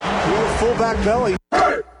fullback belly. 3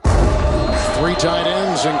 tight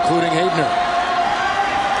ends, including Hayden.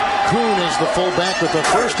 Kuhn is the fullback with the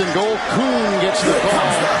first and goal. Kuhn gets the ball.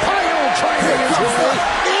 Pyle driving his way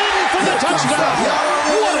in for the touchdown.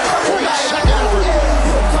 What a great second effort.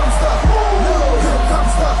 Here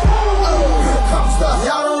comes the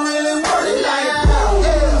y'all don't really want it like that.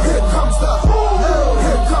 Here comes the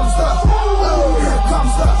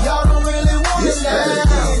y'all don't really want it like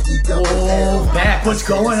that. Back, what's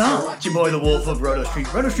going on? It's your boy, the Wolf of Roto Street.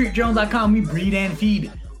 RotoStreetJournal.com. We breed and feed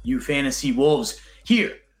you fantasy wolves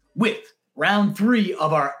here with round 3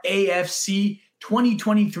 of our AFC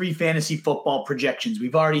 2023 fantasy football projections.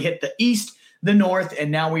 We've already hit the East, the North, and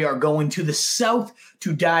now we are going to the South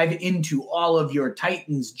to dive into all of your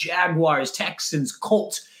Titans, Jaguars, Texans,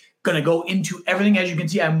 Colts. Going to go into everything. As you can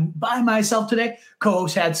see, I'm by myself today.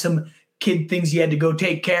 Co-host had some kid things he had to go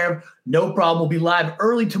take care of. No problem. We'll be live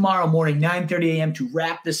early tomorrow morning, 9:30 a.m. to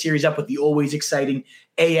wrap the series up with the always exciting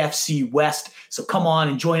AFC West. So come on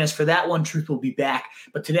and join us for that one. Truth will be back.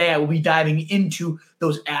 But today I will be diving into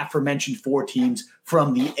those aforementioned 4 teams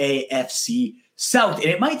from the AFC South. And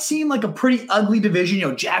it might seem like a pretty ugly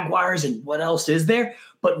division, Jaguars and what else is there?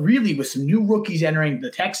 But really, with some new rookies entering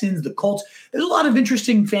the Texans, the Colts, there's a lot of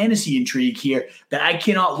interesting fantasy intrigue here that I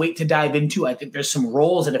cannot wait to dive into. I think there's some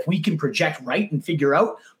roles that if we can project right and figure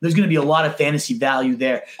out, there's going to be a lot of fantasy value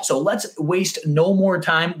there. So let's waste no more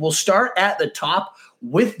time. We'll start at the top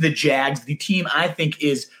with the Jags, the team I think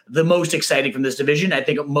is the most exciting from this division. I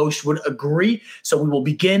think most would agree. So we will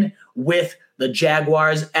begin with the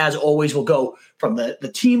Jaguars. As always, we'll go from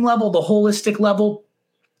the team level, the holistic level,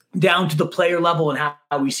 down to the player level and how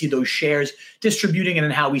we see those shares distributing and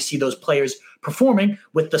then how we see those players performing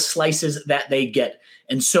with the slices that they get.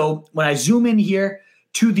 And so when I zoom in here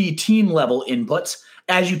to the team level inputs,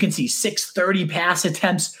 as you can see, 630 pass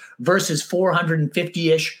attempts versus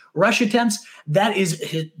 450-ish rush attempts. That is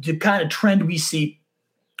the kind of trend we see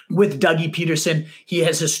with Dougie Peterson. He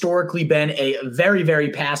has historically been a very, very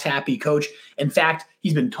pass-happy coach. In fact,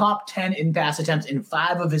 he's been top 10 in pass attempts in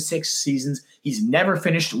 5 of his 6 seasons. He's never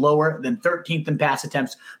finished lower than 13th in pass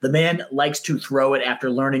attempts. The man likes to throw it after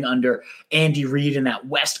learning under Andy Reid in that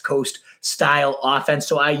West Coast style offense.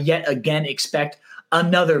 So I yet again expect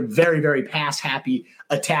another very, very pass-happy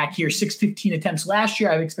attack here. 615 attempts last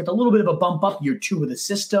year. I expect a little bit of a bump up year 2 with the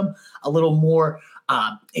system, a little more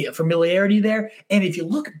familiarity there. And if you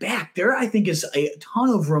look back, there I think is a ton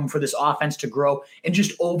of room for this offense to grow and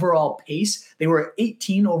just overall pace. They were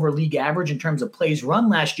 18 over league average in terms of plays run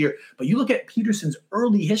last year. But you look at Peterson's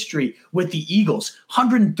early history with the Eagles,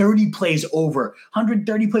 130 plays over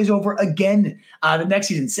again the next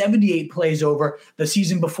season, 78 plays over the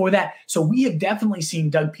season before that. So we have definitely seen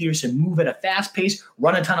Doug Peterson move at a fast pace,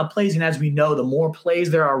 run a ton of plays. And as we know, the more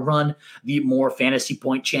plays there are run, the more fantasy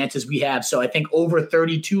point chances we have. So I think over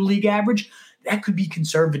 32 league average, that could be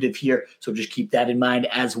conservative here. So just keep that in mind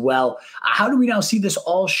as well. How do we now see this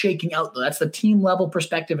all shaking out, though? That's the team level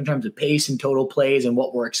perspective in terms of pace and total plays and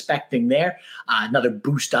what we're expecting there. Another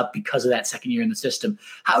boost up because of that second year in the system.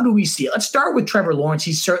 How do we see it? Let's start with Trevor Lawrence.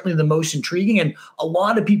 He's certainly the most intriguing and a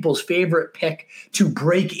lot of people's favorite pick to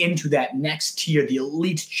break into that next tier, the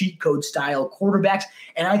elite cheat code style quarterbacks.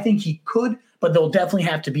 And I think he could, but there'll definitely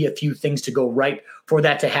have to be a few things to go right for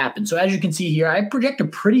that to happen. So as you can see here, I project a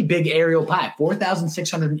pretty big aerial pie,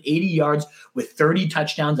 4,680 yards with 30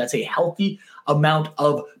 touchdowns. That's a healthy amount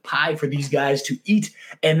of pie for these guys to eat.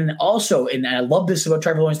 And then also, and I love this about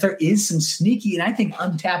Trevor Lawrence, there is some sneaky and I think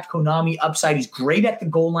untapped Konami upside. He's great at the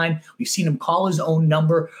goal line. We've seen him call his own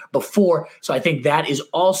number before. So I think that is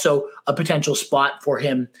also a potential spot for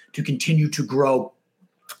him to continue to grow.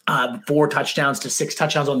 4 touchdowns to 6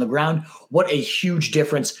 touchdowns on the ground. What a huge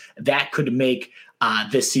difference that could make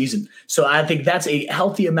this season. So I think that's a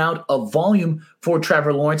healthy amount of volume for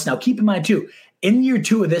Trevor Lawrence. Now, keep in mind, too, in year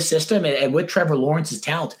 2 of this system and with Trevor Lawrence's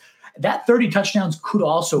talent, that 30 touchdowns could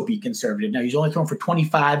also be conservative. Now, he's only thrown for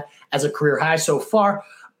 25 as a career high so far.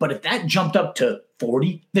 But if that jumped up to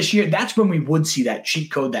 40 this year, that's when we would see that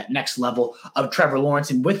cheat code, that next level of Trevor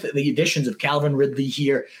Lawrence. And with the additions of Calvin Ridley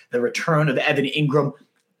here, the return of Evan Ingram,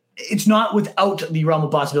 it's not without the realm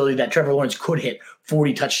of possibility that Trevor Lawrence could hit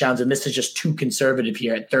 40 touchdowns, and this is just too conservative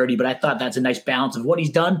here at 30. But I thought that's a nice balance of what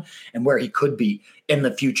he's done and where he could be in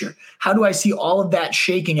the future. How do I see all of that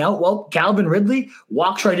shaking out? Well, Calvin Ridley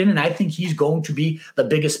walks right in, and I think he's going to be the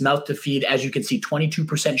biggest mouth to feed. As you can see,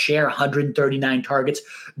 22% share, 139 targets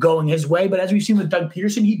going his way. But as we've seen with Doug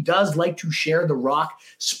Peterson, he does like to share the rock,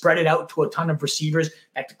 spread it out to a ton of receivers. In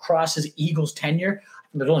fact, across his Eagles tenure,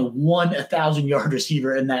 There's only one 1,000-yard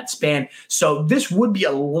receiver in that span. So this would be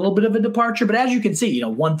a little bit of a departure. But as you can see,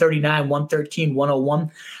 139, 113,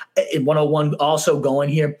 101, and 101 also going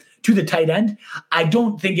here to the tight end. I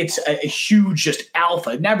don't think it's a huge just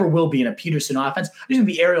alpha. It never will be in a Peterson offense. I just think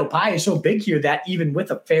the aerial pie is so big here that even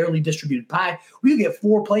with a fairly distributed pie, we get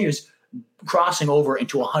 4 players crossing over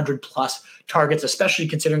into 100-plus targets, especially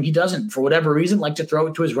considering he doesn't, for whatever reason, like to throw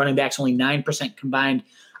it to his running backs. Only 9% combined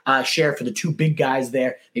share for the 2 big guys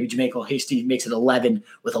there. Maybe Jermichael Hasty makes it 11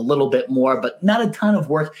 with a little bit more, but not a ton of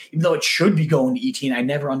work, even though it should be going to Etienne. I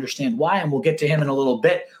never understand why, and we'll get to him in a little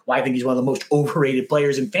bit, why I think he's one of the most overrated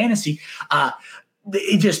players in fantasy.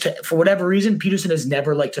 It just, for whatever reason, Peterson has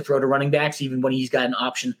never liked to throw to running backs, even when he's got an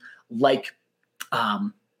option like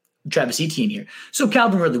Travis Etienne here. So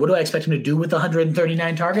Calvin Ridley, what do I expect him to do with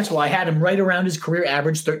 139 targets? Well, I had him right around his career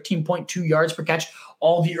average, 13.2 yards per catch.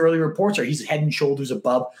 All the early reports are he's head and shoulders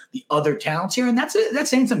above the other talents here. And that's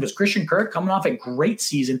saying something, because Christian Kirk, coming off a great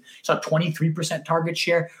season, saw 23% target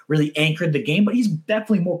share, really anchored the game, but he's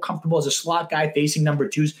definitely more comfortable as a slot guy facing number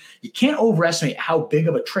 2s. You can't overestimate how big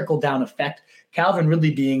of a trickle-down effect Calvin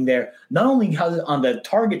Ridley being there, not only on the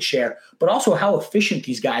target share, but also how efficient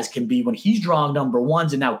these guys can be when he's drawing number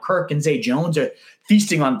 1s, and now Kirk and Zay Jones are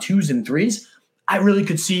feasting on 2s and 3s. I really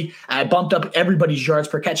could see I bumped up everybody's yards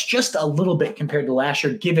per catch just a little bit compared to last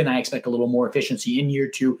year, given I expect a little more efficiency in year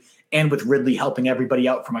 2, and with Ridley helping everybody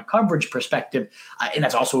out from a coverage perspective. And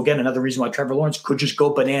that's also, again, another reason why Trevor Lawrence could just go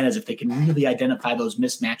bananas if they can really identify those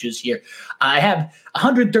mismatches here. I have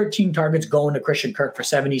 113 targets going to Christian Kirk for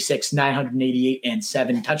 76, 988, and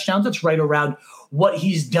 7 touchdowns. That's right around what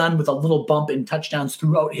he's done, with a little bump in touchdowns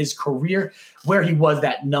throughout his career, where he was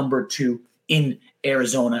that number 2 in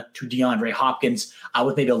Arizona to DeAndre Hopkins,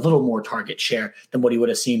 with maybe a little more target share than what he would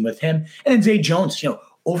have seen with him. And then Zay Jones,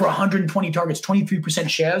 over 120 targets, 23%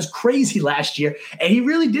 share. That was crazy last year. And he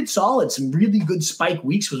really did solid. Some really good spike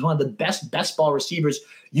weeks. Was one of the best ball receivers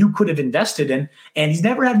you could have invested in. And he's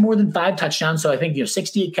never had more than 5 touchdowns. So I think,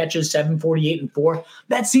 68 catches, 748 and 4.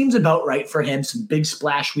 That seems about right for him. Some big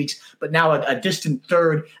splash weeks, but now a distant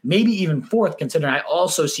 3rd, maybe even 4th, considering I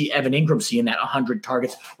also see Evan Ingram seeing that 100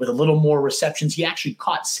 targets with a little more receptions. He actually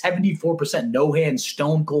caught 74%, no hands,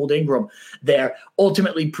 stone cold Ingram there.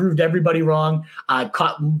 Ultimately proved everybody wrong.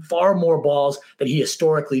 Caught far more balls than he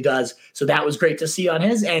historically does. So that was great to see on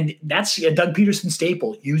his. And that's a Doug Peterson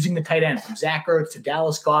staple, using the tight end from Zach Ertz to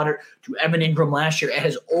Dallas Goedert to Evan Ingram last year. It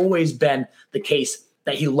has always been the case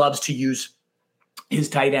that he loves to use his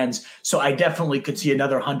tight ends. So I definitely could see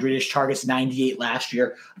another 100-ish targets, 98 last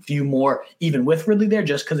year, a few more, even with Ridley there,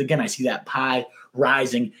 just because, again, I see that pie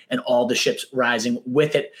rising and all the ships rising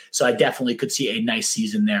with it. So I definitely could see a nice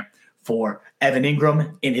season there for Evan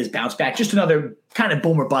Ingram in his bounce back. Just another kind of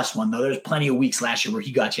boom or bust one, though. There's plenty of weeks last year where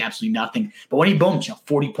he got you absolutely nothing. But when he boomed,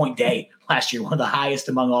 40-point day last year, one of the highest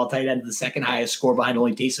among all tight ends, the second highest score behind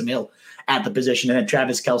only Taysom Hill at the position. And then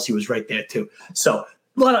Travis Kelce was right there too. So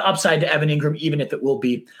a lot of upside to Evan Ingram, even if it will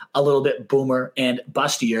be a little bit boomer and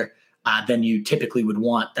bustier than you typically would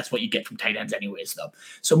want. That's what you get from tight ends anyways, though.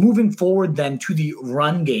 So moving forward then to the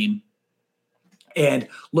run game and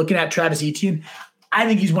looking at Travis Etienne, I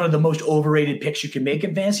think he's one of the most overrated picks you can make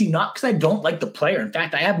in fantasy, not because I don't like the player. In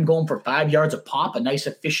fact, I have him going for 5 yards a pop, a nice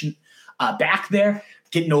efficient back there,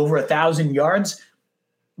 getting over 1,000 yards.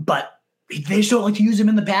 But they just don't like to use him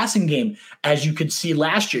in the passing game, as you could see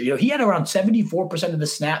last year. He had around 74% of the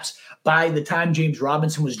snaps by the time James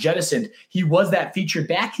Robinson was jettisoned. He was that featured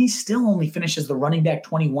back. He still only finishes the running back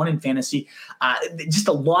 21 in fantasy. Just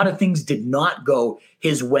a lot of things did not go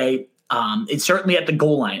his way. It's certainly at the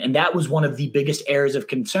goal line, and that was one of the biggest areas of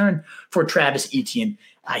concern for Travis Etienne.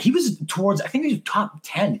 He was I think he was top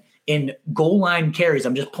 10 in goal line carries.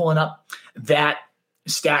 I'm just pulling up that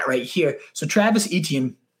stat right here. So Travis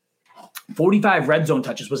Etienne, 45 red zone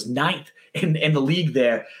touches, was 9th in the league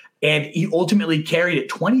there, and he ultimately carried it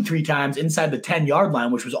 23 times inside the 10-yard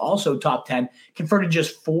line, which was also top 10, converted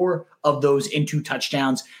just 4 of those into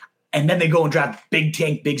touchdowns. And then they go and draft Big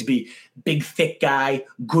Tank Bigsby, big, thick guy,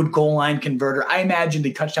 good goal line converter. I imagine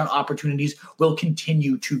the touchdown opportunities will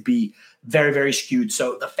continue to be very, very skewed.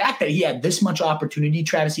 So the fact that he had this much opportunity,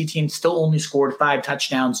 Travis Etienne still only scored 5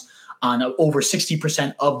 touchdowns on over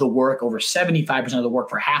 60% of the work, over 75% of the work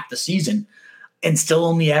for half the season, and still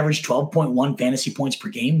only averaged 12.1 fantasy points per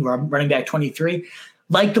game, running back 23.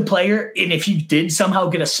 Like the player, and if he did somehow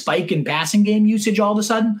get a spike in passing game usage all of a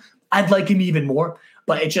sudden, I'd like him even more.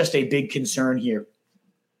 But it's just a big concern here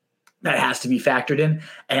that has to be factored in.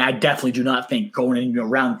 And I definitely do not think going in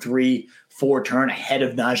round 3, 4 turn ahead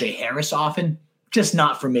of Najee Harris often just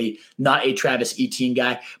not for me, not a Travis Etienne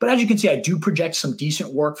guy. But as you can see, I do project some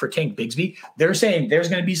decent work for Tank Bigsby. They're saying there's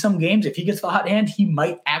going to be some games, if he gets the hot hand, he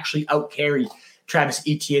might actually outcarry Travis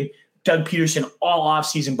Etienne. Doug Peterson all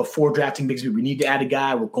offseason before drafting Bigsby, we need to add a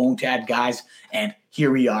guy. We're going to add guys, and here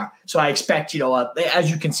we are. So I expect, as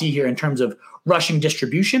you can see here in terms of rushing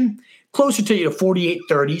distribution, closer to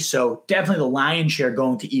 48-30. So definitely the lion's share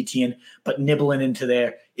going to Etienne, but nibbling into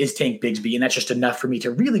there is Tank Bigsby. And that's just enough for me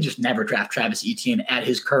to really just never draft Travis Etienne at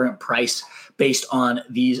his current price based on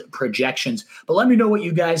these projections. But let me know what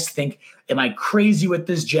you guys think. Am I crazy with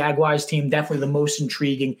this Jaguars team? Definitely the most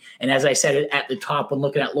intriguing. And as I said at the top when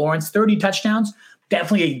looking at Lawrence, 30 touchdowns,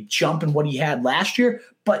 definitely a jump in what he had last year.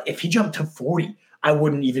 But if he jumped to 40, I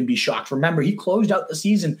wouldn't even be shocked. Remember, he closed out the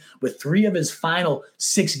season with 3 of his final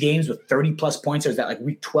 6 games with 30-plus points. There's that like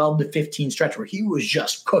week 12 to 15 stretch where he was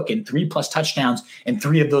just cooking 3-plus touchdowns in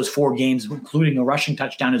 3 of those 4 games, including a rushing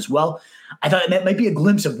touchdown as well. I thought that might be a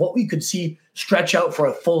glimpse of what we could see stretch out for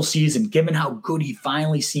a full season, given how good he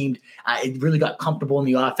finally seemed. It really got comfortable in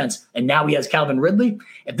the offense, and now he has Calvin Ridley.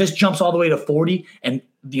 If this jumps all the way to 40 and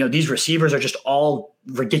these receivers are just all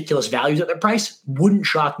ridiculous values at their price, wouldn't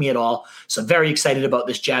shock me at all. So very excited about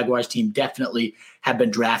this Jaguars team. Definitely have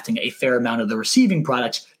been drafting a fair amount of the receiving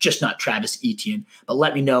products, just not Travis Etienne. But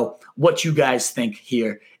let me know what you guys think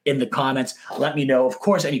here in the comments. Let me know, of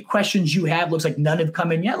course, any questions you have. Looks like none have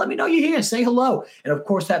come in yet. Let me know you're here. Say hello. And of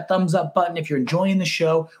course, that thumbs up button if you're enjoying the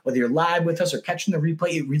show, whether you're live with us or catching the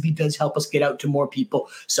replay, it really does help us get out to more people.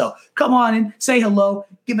 So come on in, say hello,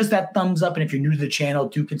 give us that thumbs up. And if you're new to the channel,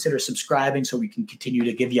 do consider subscribing so we can continue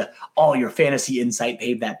to give you all your fantasy insight,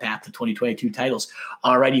 pave that path to 2022 titles.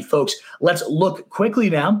 Alrighty, folks, let's look quickly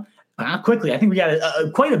now. I think we got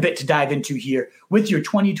quite a bit to dive into here with your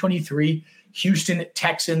 2023 Houston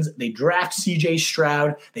Texans. They draft CJ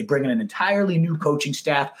Stroud. They bring in an entirely new coaching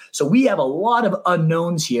staff. So we have a lot of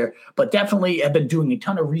unknowns here, but definitely have been doing a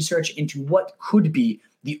ton of research into what could be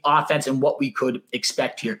the offense and what we could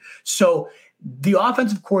expect here. So the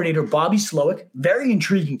offensive coordinator, Bobby Slowick, very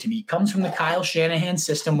intriguing to me. Comes from the Kyle Shanahan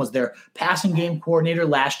system, was their passing game coordinator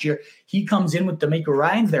last year. He comes in with D'Amico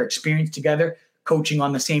Ryans, their experience together, coaching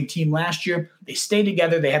on the same team last year. They stay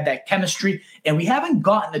together. They have that chemistry. And we haven't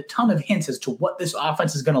gotten a ton of hints as to what this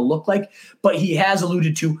offense is going to look like. But he has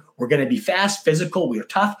alluded to, we're going to be fast, physical. We're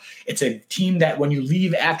tough. It's a team that when you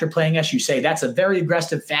leave after playing us, you say that's a very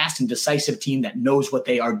aggressive, fast, and decisive team that knows what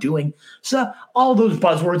they are doing. So all those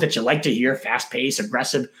buzzwords that you like to hear, fast pace,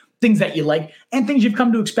 aggressive, things that you like, and things you've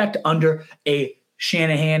come to expect under a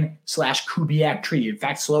Shanahan/Kubiak tree. In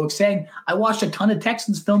fact, Slowick saying, I watched a ton of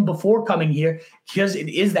Texans film before coming here because it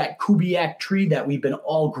is that Kubiak tree that we've been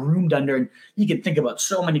all groomed under. And you can think about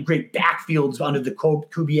so many great backfields under the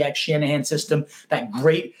Kubiak Shanahan system, that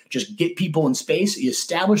great, just get people in space. You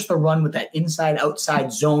establish the run with that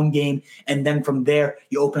inside-outside zone game. And then from there,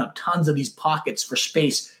 you open up tons of these pockets for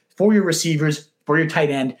space for your receivers, for your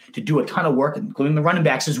tight end to do a ton of work, including the running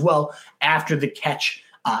backs as well, after the catch.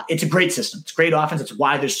 It's a great system. It's great offense. It's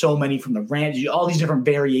why there's so many from the Rams, all these different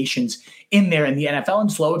variations in there in the NFL.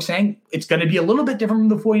 And Slowick saying it's going to be a little bit different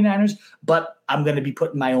from the 49ers, but I'm going to be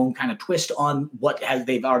putting my own kind of twist on what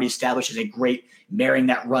they've already established as a great marrying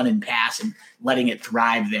that run and pass and letting it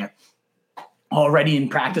thrive there. Already in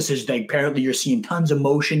practices, apparently you're seeing tons of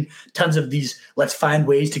motion, tons of these, let's find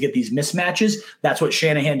ways to get these mismatches. That's what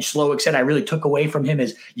Shanahan Slowick said I really took away from him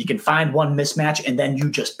is you can find one mismatch and then you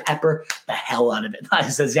just pepper the hell out of it.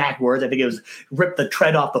 That's the exact words. I think it was rip the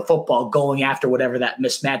tread off the football going after whatever that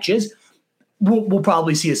mismatch is. We'll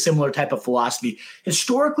probably see a similar type of philosophy.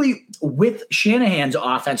 Historically, with Shanahan's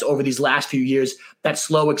offense over these last few years that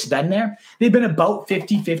Slowick's been there, they've been about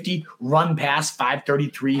 50-50 run pass,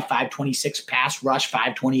 533, 526 pass rush,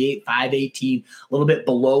 528, 518, a little bit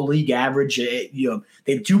below league average.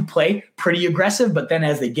 They do play pretty aggressive, but then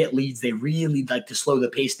as they get leads, they really like to slow the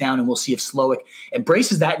pace down, and we'll see if Slowick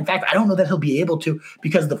embraces that. In fact, I don't know that he'll be able to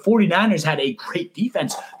because the 49ers had a great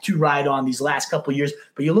defense to ride on these last couple of years.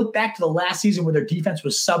 But you look back to the last season where their defense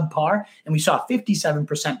was subpar, and we saw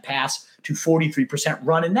 57% pass to 43%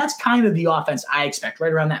 run. And that's kind of the offense I expect,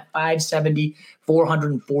 right around that 570,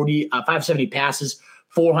 570 passes,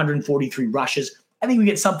 443 rushes. I think we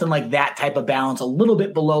get something like that type of balance, a little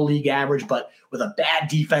bit below league average, but with a bad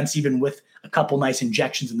defense, even with a couple nice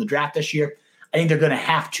injections in the draft this year. I think they're going to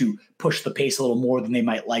have to push the pace a little more than they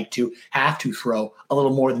might like to, have to throw a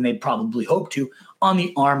little more than they'd probably hope to on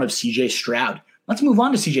the arm of CJ Stroud. Let's move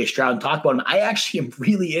on to CJ Stroud and talk about him. I actually am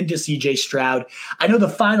really into CJ Stroud. I know the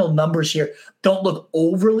final numbers here don't look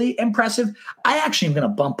overly impressive. I actually am going to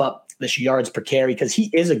bump up this yards per carry because he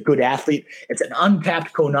is a good athlete. It's an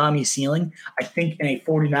untapped Konami ceiling. I think in a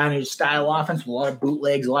 49ers style offense with a lot of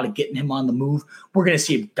bootlegs, a lot of getting him on the move, we're going to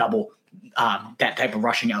see a double that type of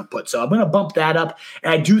rushing output. So I'm going to bump that up.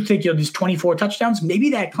 And I do think, these 24 touchdowns, maybe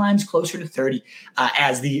that climbs closer to 30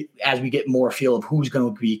 as we get more feel of who's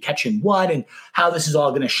going to be catching what and how this is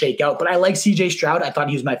all going to shake out. But I like CJ Stroud. I thought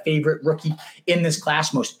he was my favorite rookie in this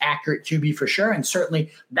class, most accurate QB for sure. And certainly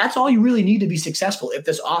that's all you really need to be successful. If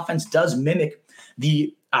this offense does mimic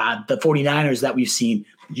the 49ers that we've seen,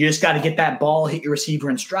 you just got to get that ball, hit your receiver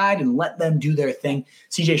in stride, and let them do their thing.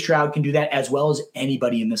 CJ Stroud can do that as well as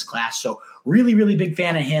anybody in this class. So really, really big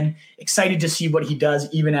fan of him. Excited to see what he does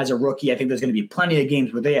even as a rookie. I think there's going to be plenty of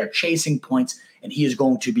games where they are chasing points, and he is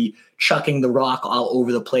going to be chucking the rock all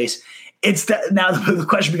over the place. Now the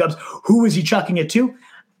question becomes, who is he chucking it to?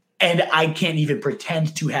 And I can't even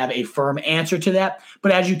pretend to have a firm answer to that.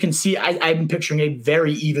 But as you can see, I'm picturing a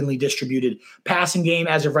very evenly distributed passing game.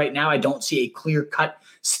 As of right now, I don't see a clear-cut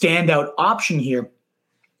standout option here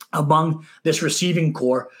among this receiving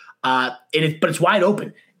core. But it's wide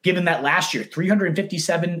open, given that last year,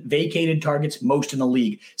 357 vacated targets, most in the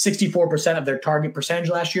league. 64% of their target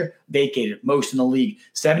percentage last year, vacated, most in the league.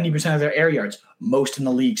 70% of their air yards, most in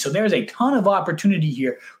the league. So there's a ton of opportunity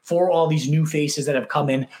here for all these new faces that have come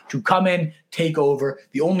in, take over.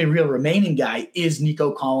 The only real remaining guy is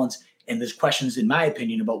Nico Collins, and there's questions, in my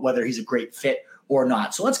opinion, about whether he's a great fit or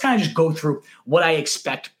not. So let's kind of just go through what I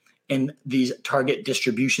expect in these target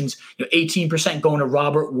distributions. 18% going to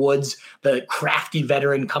Robert Woods, the crafty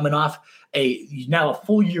veteran coming off now a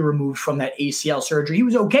full year removed from that ACL surgery. He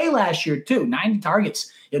was okay last year too, 90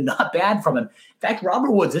 targets, not bad from him. In fact,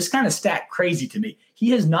 Robert Woods, this kind of stat crazy to me. He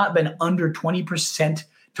has not been under 20%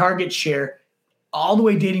 target share all the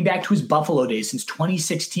way dating back to his Buffalo days. Since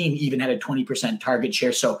 2016, even had a 20% target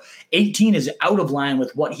share. So 18 is out of line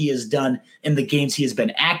with what he has done in the games he has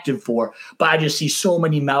been active for. But I just see so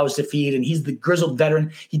many mouths to feed, and he's the grizzled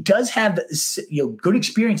veteran. He does have good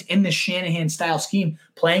experience in the Shanahan-style scheme,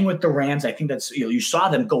 playing with the Rams. I think that's, you saw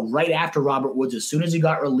them go right after Robert Woods as soon as he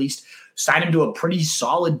got released, sign him to a pretty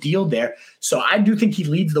solid deal there. So I do think he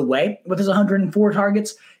leads the way with his 104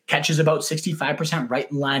 targets. Catches about 65%,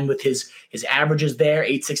 right in line with his averages there,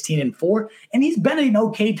 8, 16, and 4. And he's been an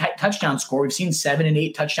okay touchdown scorer. We've seen 7 and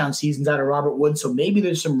 8 touchdown seasons out of Robert Woods, so maybe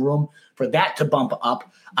there's some room for that to bump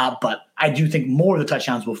up. But I do think more of the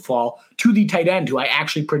touchdowns will fall to the tight end, who I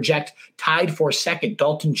actually project tied for second,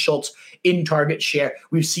 Dalton Schultz, in target share.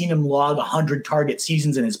 We've seen him log 100 target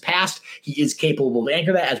seasons in his past. He is capable to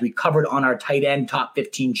anchor that, as we covered on our tight end top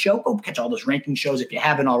 15 show. Go catch all those ranking shows if you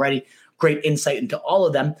haven't already. Great insight into all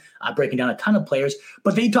of them, breaking down a ton of players.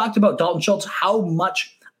 But they talked about Dalton Schultz, how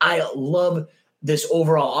much I love this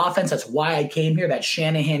overall offense. That's why I came here, that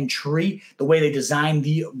Shanahan tree, the way they designed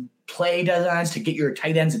the play designs to get your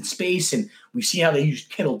tight ends in space. And we see how they use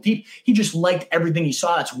Kittle deep. He just liked everything he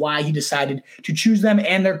saw. That's why he decided to choose them,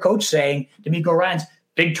 and their coach saying, D'Amico Ryans,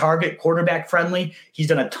 big target, quarterback friendly. He's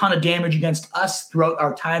done a ton of damage against us throughout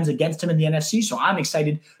our times against him in the NFC. So I'm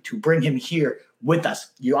excited to bring him here with us.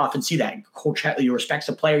 You often see that. Coach Hatley respects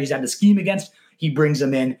a player he's had the scheme against. He brings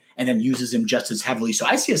him in and then uses him just as heavily. So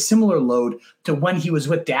I see a similar load to when he was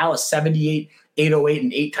with Dallas, 78, 808,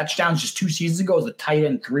 and 8 touchdowns just 2 seasons ago as a tight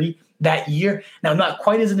end 3 that year. Now, not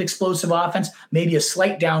quite as an explosive offense, maybe a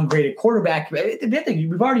slight downgrade at quarterback.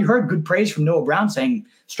 We've already heard good praise from Noah Brown saying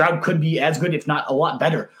Stroud could be as good, if not a lot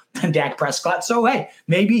better, than Dak Prescott. So, hey,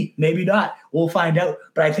 maybe not. We'll find out.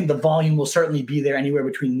 But I think the volume will certainly be there. Anywhere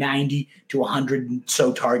between 90 to 100 and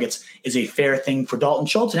so targets is a fair thing for Dalton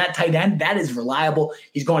Schultz. And that tight end, that is reliable.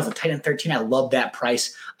 He's going as a tight end 13. I love that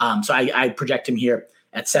price. So I project him here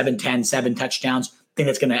at 7-10, 7 touchdowns. I think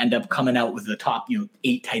that's going to end up coming out with the top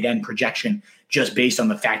 8 tight end projection, just based on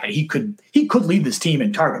the fact that he could lead this team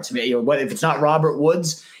in targets. If it's not Robert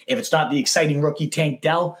Woods, if it's not the exciting rookie Tank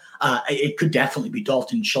Dell, it could definitely be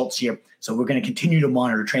Dalton Schultz here. So we're going to continue to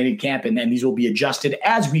monitor training camp, and then these will be adjusted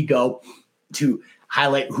as we go to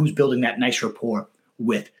highlight who's building that nice rapport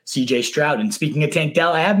with CJ Stroud. And speaking of Tank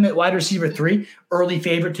Dell, I have him at wide receiver 3, early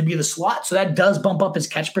favorite to be the slot. So that does bump up his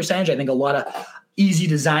catch percentage. I think a lot of easy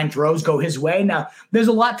design throws go his way. Now, there's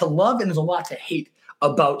a lot to love and there's a lot to hate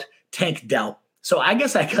about Tank Dell. So I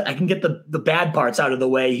guess I can get the bad parts out of the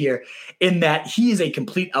way here, in that he is a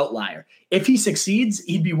complete outlier. If he succeeds,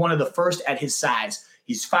 he'd be one of the first at his size.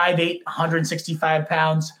 He's 5'8", 165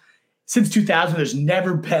 pounds. Since 2000, there's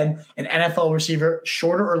never been an NFL receiver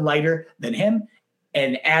shorter or lighter than him.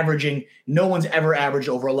 and averaging, no one's ever averaged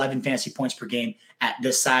over 11 fantasy points per game at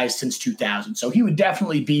this size since 2000. So he would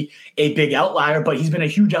definitely be a big outlier, but he's been a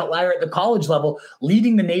huge outlier at the college level,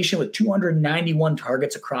 leading the nation with 291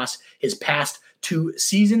 targets across his past 2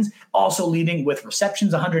 seasons, also leading with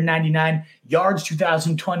receptions, 199, yards,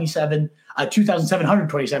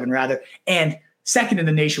 2,727 rather, and second in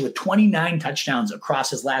the nation with 29 touchdowns across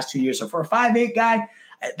his last 2 years. So for a 5'8" guy,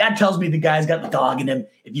 that tells me the guy's got the dog in him.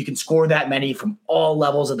 If you can score that many from all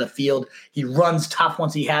levels of the field, he runs tough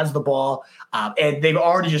once he has the ball. And they've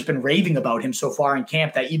already just been raving about him so far in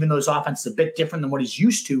camp that even though his offense is a bit different than what he's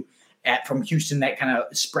used to from Houston, that kind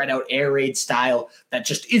of spread out air raid style, that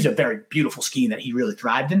just is a very beautiful scheme that he really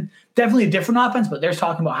thrived in. Definitely a different offense, but they're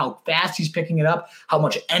talking about how fast he's picking it up, how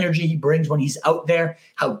much energy he brings when he's out there,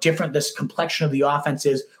 how different this complexion of the offense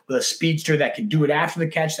is with a speedster that can do it after the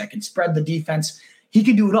catch, that can spread the defense. He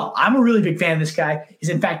can do it all. I'm a really big fan of this guy. He's,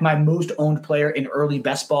 in fact, my most owned player in early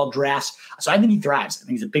best ball drafts. So I think he thrives. I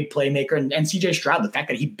think he's a big playmaker. And CJ Stroud, the fact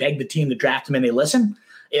that he begged the team to draft him and they listen,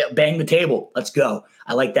 bang the table. Let's go.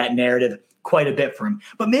 I like that narrative quite a bit for him.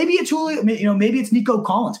 But maybe it's Julio, maybe it's Nico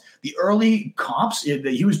Collins. The early comps,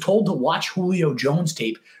 he was told to watch Julio Jones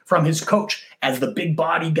tape from his coach as the big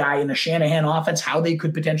body guy in the Shanahan offense, how they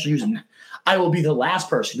could potentially use him. I will be the last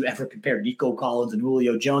person to ever compare Nico Collins and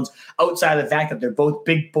Julio Jones outside of the fact that they're both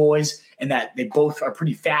big boys and that they both are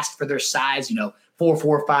pretty fast for their size,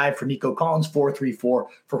 4.45 for Nico Collins, 4.34 for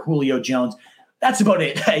Julio Jones. That's about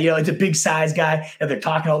it. It's a big size guy, and they're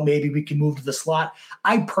talking about maybe we can move to the slot.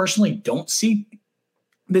 I personally don't see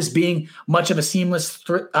this being much of a seamless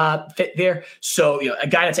fit there. So, a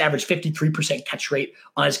guy that's averaged 53% catch rate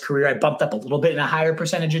on his career, I bumped up a little bit in a higher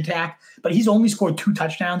percentage attack, but he's only scored 2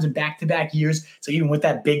 touchdowns in back-to-back years. So even with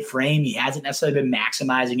that big frame, he hasn't necessarily been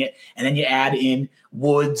maximizing it. And then you add in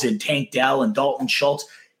Woods and Tank Dell and Dalton Schultz.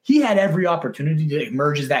 He had every opportunity to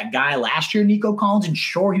emerge as that guy last year, Nico Collins, and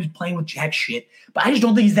sure, he was playing with jack shit, but I just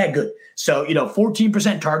don't think he's that good. So,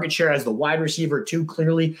 14% target share as the wide receiver, too.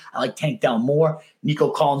 Clearly, I like Tank Dell more. Nico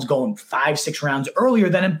Collins going 5-6 rounds earlier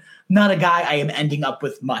than him. Not a guy I am ending up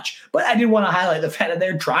with much. But I did want to highlight the fact that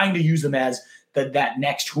they're trying to use him as that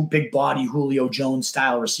next big body Julio Jones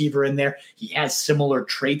style receiver in there. He has similar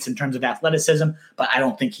traits in terms of athleticism, but I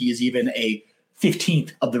don't think he is even a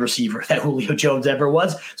 15th of the receiver that Julio Jones ever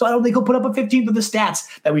was. So I don't think he'll put up a 15th of the stats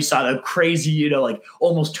that we saw, the crazy,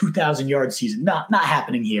 almost 2,000 yard season. Not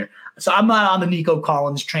happening here. So I'm not on the Nico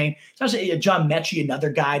Collins train, especially John Mechie, another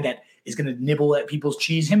guy that is going to nibble at people's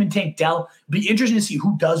cheese. Him and Tank Dell. Be interesting to see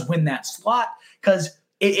who does win that slot, because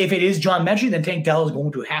if it is John Mechie, then Tank Dell is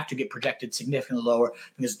going to have to get projected significantly lower.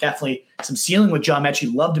 There's definitely some ceiling with John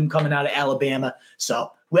Mechie. Loved him coming out of Alabama.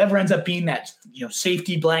 So whoever ends up being that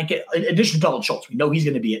safety blanket, in addition to Dalton Schultz, we know he's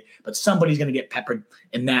going to be it, but somebody's going to get peppered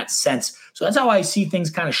in that sense. So that's how I see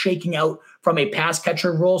things kind of shaking out from a pass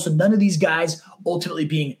catcher role. So none of these guys ultimately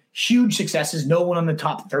being huge successes. No one on the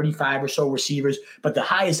top 35 or so receivers, but the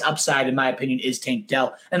highest upside, in my opinion, is Tank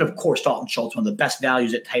Dell. And of course, Dalton Schultz, one of the best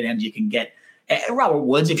values at tight end you can get. And Robert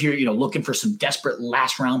Woods, if you're looking for some desperate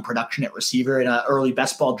last round production at receiver in an early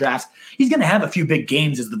best ball draft, he's going to have a few big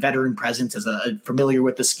games as the veteran presence, as a familiar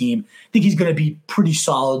with the scheme. I think he's going to be pretty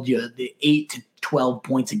solid, the 8 to 12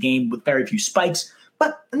 points a game with very few spikes,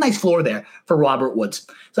 but a nice floor there for Robert Woods.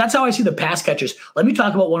 So that's how I see the pass catchers. Let me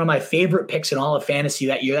talk about one of my favorite picks in all of fantasy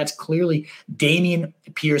that year. That's clearly Dameon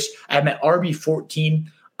Pierce. I have him at RB14.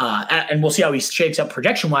 And we'll see how he shapes up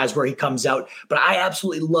projection-wise where he comes out. But I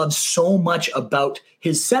absolutely love so much about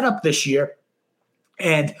his setup this year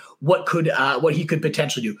and what he could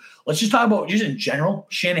potentially do. Let's just talk about, just in general,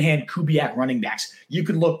 Shanahan Kubiak running backs. You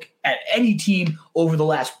could look at any team over the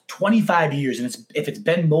last 25 years, and if it's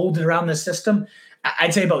been molded around this system,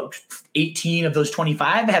 I'd say about 18 of those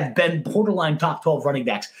 25 have been borderline top 12 running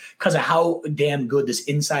backs because of how damn good this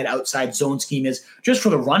inside-outside zone scheme is just for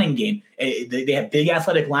the running game. They have big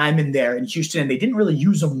athletic linemen there in Houston, and they didn't really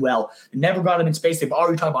use them well. They never got them in space. They've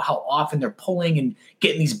already talked about how often they're pulling and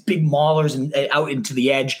getting these big maulers and out into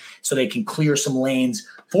the edge so they can clear some lanes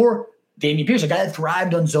for Dameon Pierce, a guy that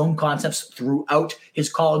thrived on zone concepts throughout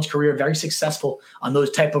his college career, very successful on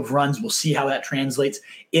those type of runs. We'll see how that translates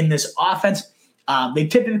in this offense. They've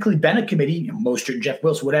typically been a committee, Mostert, Jeff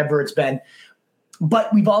Wilson, whatever it's been.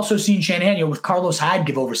 But we've also seen Shanahan, with Carlos Hyde,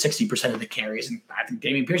 give over 60% of the carries. And I think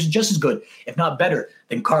Dameon Pierce is just as good, if not better,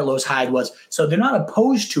 than Carlos Hyde was. So they're not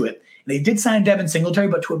opposed to it. They did sign Devin Singletary,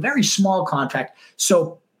 but to a very small contract.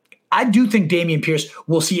 So I do think Dameon Pierce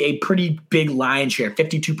will see a pretty big lion share,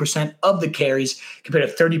 52% of the carries compared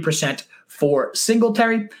to 30% for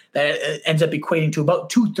Singletary. That ends up equating to about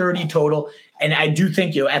 230 total. And I do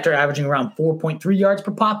think, after averaging around 4.3 yards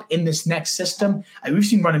per pop in this next system, we've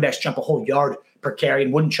seen running backs jump a whole yard per carry,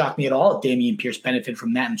 and wouldn't shock me at all if Dameon Pierce benefited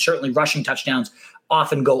from that. And certainly rushing touchdowns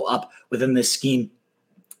often go up within this scheme.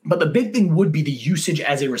 But the big thing would be the usage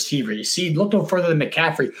as a receiver. You see, look no further than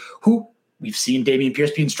McCaffrey, who we've seen Dameon Pierce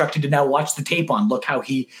be instructed to now watch the tape on. Look how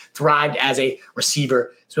he thrived as a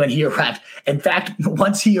receiver when he arrived. In fact,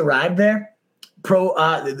 once he arrived there,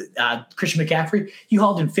 Christian McCaffrey, he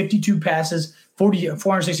hauled in 52 passes,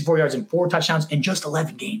 464 yards, and 4 touchdowns in just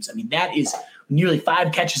 11 games. I mean, that is nearly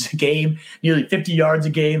 5 catches a game, nearly 50 yards a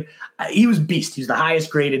game. He was a beast. He's the highest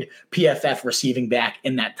graded PFF receiving back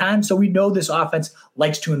in that time. So we know this offense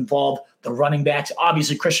likes to involve the running backs.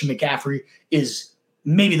 Obviously, Christian McCaffrey is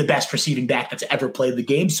maybe the best receiving back that's ever played the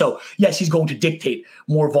game. So yes, he's going to dictate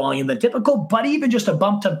more volume than typical, but even just a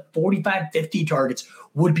bump to 45, 50 targets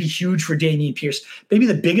would be huge for Dameon Pierce. Maybe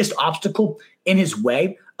the biggest obstacle in his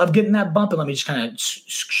way of getting that bump, and let me just kind of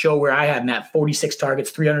show where I have him at: 46 targets,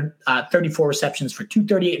 334 receptions for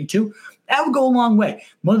 238 and 2. That would go a long way.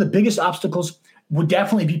 One of the biggest obstacles would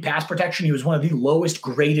definitely be pass protection. He was one of the lowest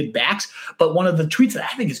graded backs, but one of the tweets that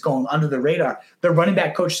I think is going under the radar, the running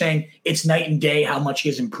back coach saying it's night and day how much he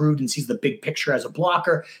has improved and sees the big picture as a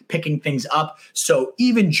blocker, picking things up. So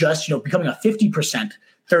even just, becoming a 50%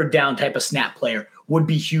 third down type of snap player would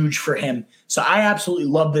be huge for him. So I absolutely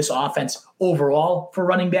love this offense overall for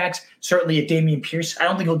running backs. Certainly at Dameon Pierce, I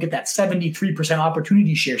don't think he'll get that 73%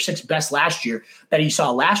 opportunity share, 6th best last year, that he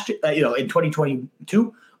saw last year, in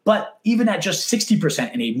 2022. But even at just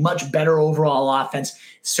 60% in a much better overall offense,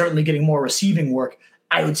 certainly getting more receiving work,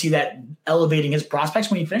 I would see that elevating his prospects.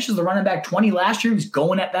 When he finishes the running back 20 last year, he's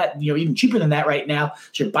going at that, even cheaper than that right now.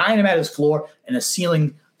 So you're buying him at his floor in a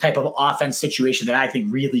ceiling type of offense situation that I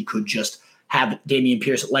think really could just have Dameon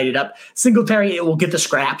Pierce light it up. Singletary, it will get the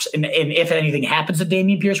scraps. And if anything happens to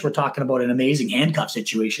Dameon Pierce, we're talking about an amazing handcuff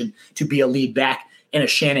situation to be a lead back in a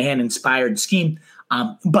Shanahan-inspired scheme.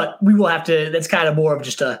 But we will have to, that's kind of more of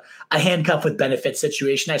just a handcuff with benefit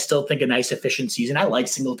situation. I still think a nice efficient season. I like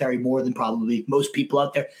Singletary more than probably most people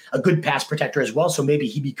out there. A good pass protector as well. So maybe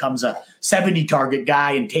he becomes a 70 target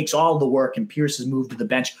guy and takes all the work, and Pierce is moved to the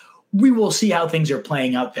bench. We will see how things are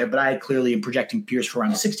playing out there, but I clearly am projecting Pierce for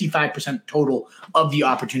around 65% total of the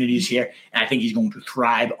opportunities here, and I think he's going to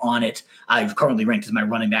thrive on it. I've currently ranked as my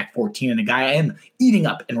running back 14, and a guy I am eating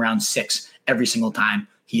up in round 6 every single time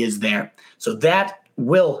he is there. So that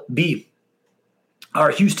will be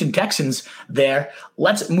our Houston Texans there.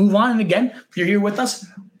 Let's move on. And again, if you're here with us,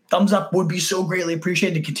 thumbs up would be so greatly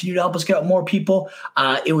appreciated to continue to help us get out more people.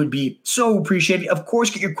 It would be so appreciated. Of course,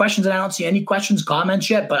 get your questions. And I don't see any questions, comments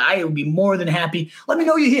yet, but I would be more than happy. Let me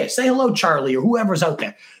know you're here. Say hello, Charlie, or whoever's out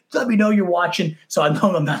there. Let me know you're watching, so I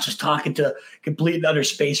know I'm not just talking to complete utter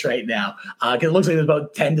space right now. Because it looks like there's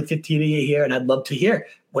about 10 to 15 of you here, and I'd love to hear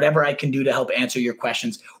whatever I can do to help answer your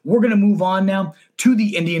questions. We're going to move on now to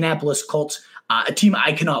the Indianapolis Colts, a team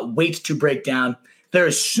I cannot wait to break down. There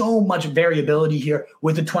is so much variability here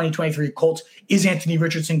with the 2023 Colts. Is Anthony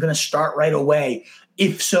Richardson going to start right away?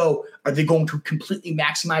 If so, are they going to completely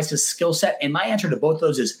maximize his skill set? And my answer to both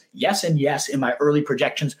those is yes and yes in my early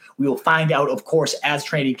projections. We will find out, of course, as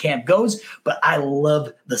training camp goes, but I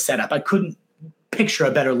love the setup. I couldn't picture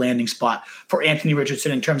a better landing spot for Anthony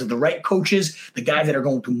Richardson in terms of the right coaches, the guys that are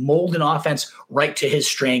going to mold an offense right to his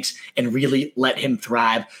strengths and really let him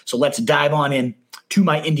thrive. So let's dive on in to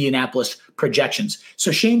my Indianapolis projections.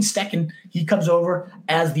 So Shane Steichen, he comes over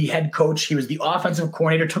as the head coach. He was the offensive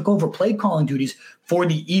coordinator, took over play calling duties for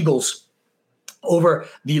the Eagles over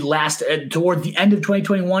the last, toward the end of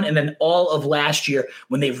 2021 and then all of last year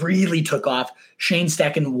when they really took off. Shane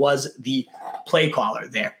Steichen was the play caller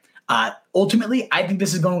there. Ultimately, I think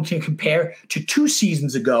this is going to compare to 2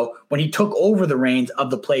 seasons ago when he took over the reins of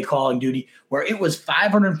the play calling duty, where it was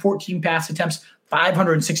 514 pass attempts,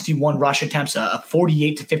 561 rush attempts, a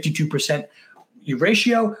 48 to 52%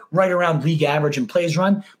 ratio, right around league average in plays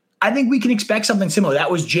run. I think we can expect something similar.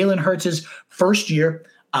 That was Jalen Hurts' first year,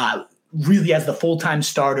 really as the full-time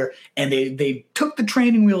starter, and they took the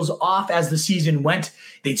training wheels off as the season went.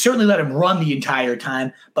 They certainly let him run the entire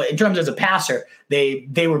time, but in terms of as a passer,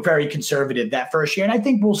 they were very conservative that first year, and I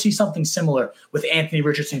think we'll see something similar with Anthony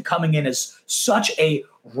Richardson coming in as such a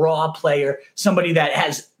raw player, somebody that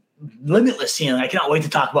has limitless ceiling. I cannot wait to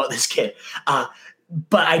talk about this kid.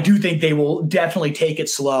 But I do think they will definitely take it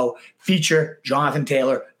slow, feature Jonathan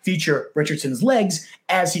Taylor, feature Richardson's legs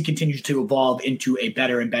as he continues to evolve into a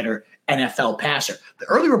better and better NFL passer. The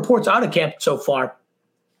early reports out of camp so far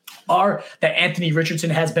are that Anthony Richardson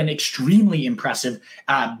has been extremely impressive.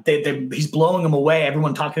 He's blowing them away.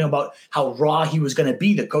 Everyone talking about how raw he was going to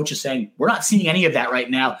be. The coach is saying, we're not seeing any of that right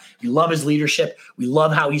now. We love his leadership. We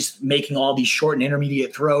love how he's making all these short and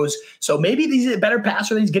intermediate throws. So maybe he's a better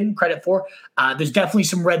passer than he's getting credit for. There's definitely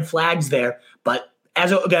some red flags there. But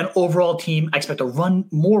as again, overall team, I expect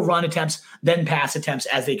more run attempts than pass attempts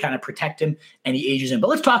as they kind of protect him and he ages in. But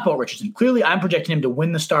let's talk about Richardson. Clearly, I'm projecting him to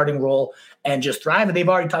win the starting role and just thrive. And they've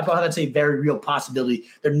already talked about how that's a very real possibility.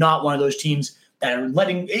 They're not one of those teams that are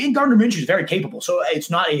and Gardner Minshew is very capable. So it's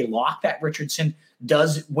not a lock that Richardson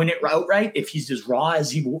does win it outright. If he's as raw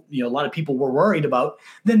as a lot of people were worried about,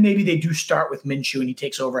 then maybe they do start with Minshew and he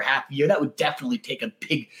takes over half a year. That would definitely take a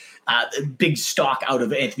big stock out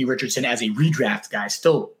of Anthony Richardson as a redraft guy.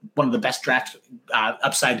 Still one of the best draft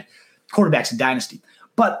upside quarterbacks in Dynasty.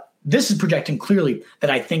 But this is projecting clearly that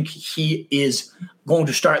I think he is going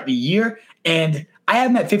to start the year. And I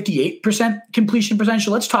have him at 58% completion percentage.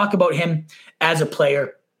 So let's talk about him as a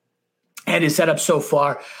player and his setup so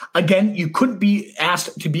far. Again, you couldn't be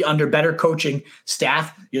asked to be under better coaching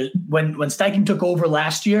staff. When Steichen took over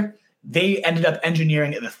last year, they ended up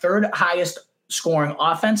engineering the third highest scoring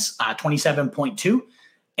offense, 27.2,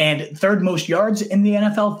 and third most yards in the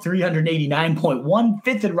NFL, 389.1,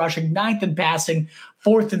 fifth in rushing, ninth in passing,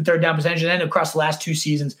 fourth and third down percentage. And then across the last two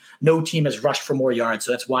seasons, no team has rushed for more yards.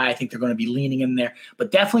 So that's why I think they're going to be leaning in there.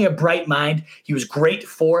 But definitely a bright mind. He was great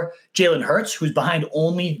for Jalen Hurts, who's behind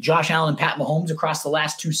only Josh Allen and Pat Mahomes across the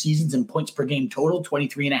last two seasons in points per game total,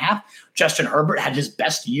 23.5. Justin Herbert had his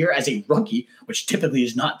best year as a rookie, which typically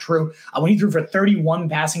is not true. When he threw for 31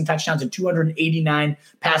 passing touchdowns and 289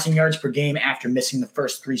 passing yards per game after missing the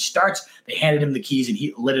first three starts, they handed him the keys and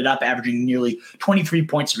he lit it up, averaging nearly 23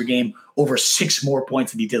 points per game, over 6 more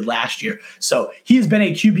points than he did last year. So he has been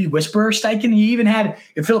a QB whisperer, Steichen. He even had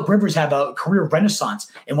Phillip Rivers have a career renaissance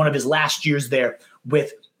in one of his last years there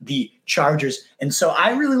with the Chargers. And so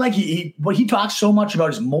I really like what he talks so much about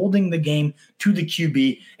is molding the game to the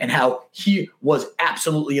QB and how he was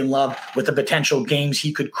absolutely in love with the potential games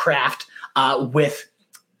he could craft with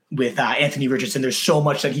Anthony Richardson. There's so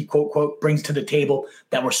much that he quote brings to the table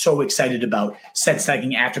that we're so excited about, said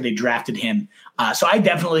Steichen after they drafted him. So I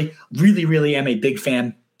definitely really am a big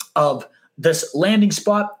fan of this landing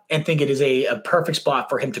spot and think it is a perfect spot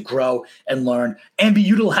for him to grow and learn and be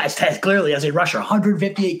utilized as clearly as a rusher.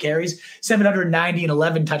 158 carries, 790 and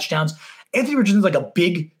 11 touchdowns. Anthony Richardson's like a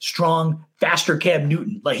big, strong, faster Cam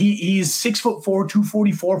Newton. Like he's 6'4",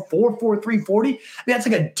 244, 4'4", 340. I mean, that's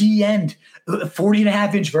like a D end,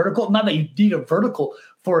 40.5-inch vertical. Not that you need a vertical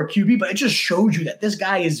for a QB, but it just shows you that this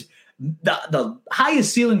guy is the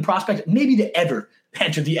highest ceiling prospect maybe to ever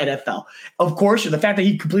enter the NFL. Of course, the fact that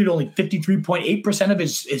he completed only 53.8% of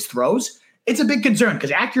his throws, it's a big concern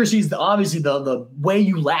because accuracy is obviously the way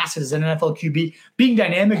you last as an NFL QB. Being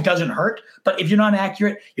dynamic doesn't hurt, but if you're not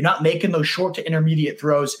accurate, you're not making those short to intermediate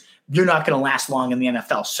throws, you're not going to last long in the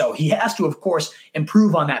NFL. So he has to, of course,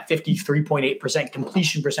 improve on that 53.8%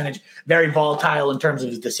 completion percentage. Very volatile in terms of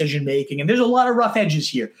his decision-making. And there's a lot of rough edges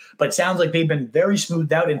here, but it sounds like they've been very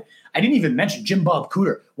smoothed out. And I didn't even mention Jim Bob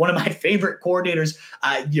Cooter, one of my favorite coordinators,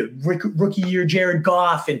 rookie year, Jared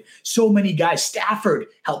Goff, and so many guys. Stafford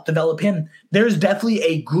helped develop him. There's definitely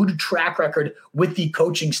a good track record with the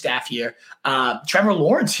coaching staff here. Trevor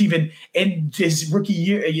Lawrence, even in his rookie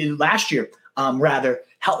year, last year,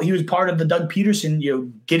 he was part of the Doug Peterson,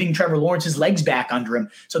 getting Trevor Lawrence's legs back under him.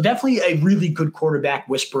 So definitely a really good quarterback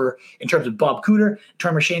whisperer in terms of Bob Cooter, in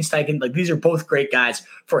terms of Shane Steichen. Like these are both great guys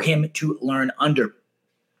for him to learn under.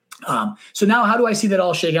 So now how do I see that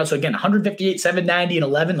all shake out? So again, 158, 790, and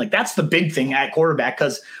 11. Like that's the big thing at quarterback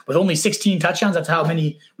because with only 16 touchdowns, that's how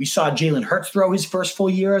many we saw Jalen Hurts throw his first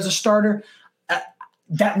full year as a starter.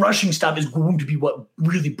 That rushing stuff is going to be what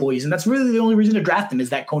really buoys. And that's really the only reason to draft him is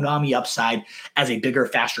that Konami upside as a bigger,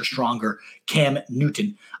 faster, stronger Cam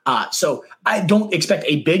Newton. So I don't expect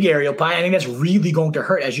a big aerial pie. I think that's really going to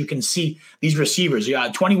hurt. As you can see, these receivers,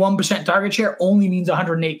 21% target share only means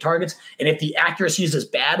 108 targets. And if the accuracy is as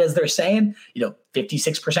bad as they're saying,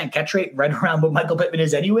 56% catch rate, right around what Michael Pittman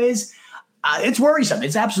is anyways, it's worrisome.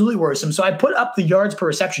 It's absolutely worrisome. So I put up the yards per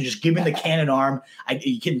reception, just given the cannon arm.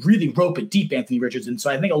 You can really rope it deep, Anthony Richardson. So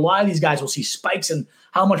I think a lot of these guys will see spikes in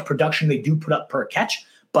how much production they do put up per catch,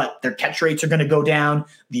 but their catch rates are going to go down.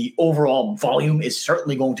 The overall volume is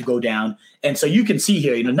certainly going to go down. And so you can see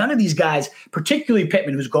here, none of these guys, particularly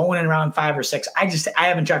Pittman, who's going in around 5 or 6, I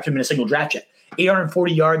haven't drafted him in a single draft yet.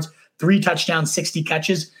 840 yards, 3 touchdowns, 60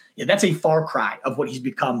 catches. Yeah, that's a far cry of what he's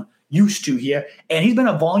become used to here. And he's been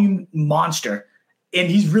a volume monster, and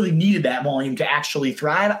he's really needed that volume to actually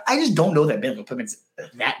thrive. I just don't know that Michael Pittman's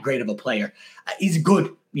that great of a player. He's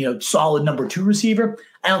good, solid number 2 receiver.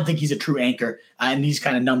 I don't think he's a true anchor, and these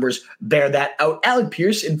kind of numbers bear that out. Alec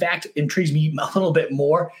Pierce, in fact, intrigues me a little bit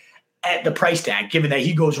more at the price tag, given that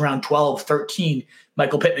he goes around 12, 13,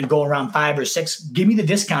 Michael Pittman going around 5 or 6. Give me the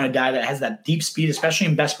discounted guy that has that deep speed, especially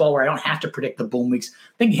in best ball where I don't have to predict the boom weeks.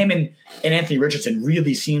 I think him and Anthony Richardson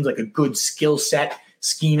really seems like a good skill set,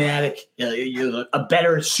 schematic, a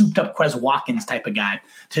better souped-up Quez Watkins type of guy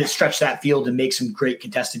to stretch that field and make some great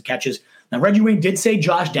contested catches. Now, Reggie Wayne did say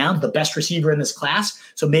Josh Downs, the best receiver in this class,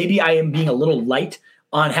 so maybe I am being a little light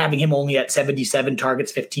on having him only at 77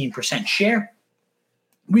 targets, 15% share.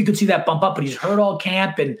 We could see that bump up, but he's hurt all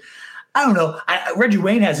camp, and I don't know. Reggie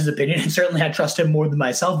Wayne has his opinion, and certainly I trust him more than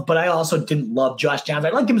myself, but I also didn't love Josh Downs. I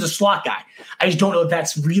like him as a slot guy. I just don't know if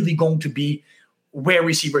that's really going to be where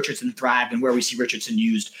we see Richardson thrive and where we see Richardson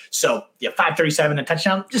used. So, 537 and a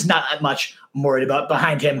touchdown, just not that much I'm worried about.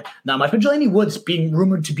 Behind him, not much. But Jelani Woods being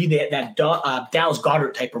rumored to be that Dallas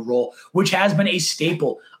Goedert type of role, which has been a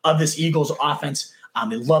staple of this Eagles offense.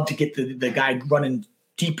 They love to get the guy running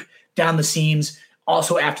deep down the seams,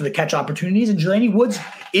 also after the catch opportunities. And Jelani Woods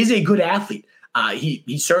is a good athlete.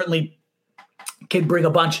 He certainly can bring a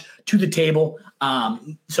bunch to the table.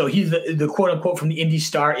 So he's the quote unquote from the Indy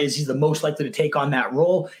Star is he's the most likely to take on that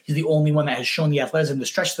role. He's the only one that has shown the athleticism to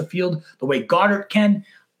stretch the field the way Goddard can.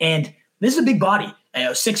 And this is a big body,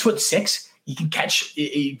 6'6". He can catch,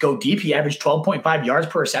 go deep. He averaged 12.5 yards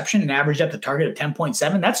per reception and averaged up the target of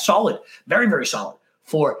 10.7. That's solid. Very, very solid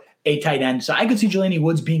for a tight end. So I could see Jelani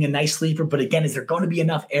Woods being a nice sleeper, but again, is there going to be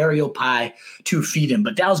enough aerial pie to feed him?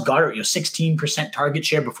 But Dallas Goedert, 16% target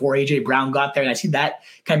share before A.J. Brown got there, and I see that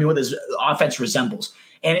kind of what this offense resembles.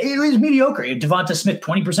 And it was mediocre. Devonta Smith,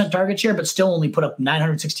 20% target share, but still only put up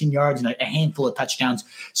 916 yards and a handful of touchdowns.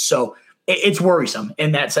 So it's worrisome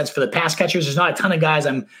in that sense for the pass catchers. There's not a ton of guys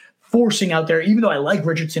I'm forcing out there. Even though I like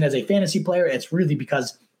Richardson as a fantasy player, it's really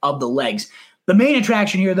because of the legs. The main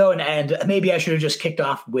attraction here, though, and maybe I should have just kicked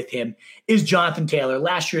off with him, is Jonathan Taylor.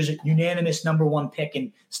 Last year's unanimous number 1 pick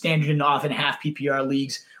in standard and often half PPR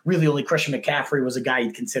leagues. Really only Christian McCaffrey was a guy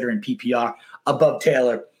you'd consider in PPR above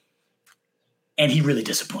Taylor. And he really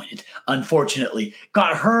disappointed, unfortunately.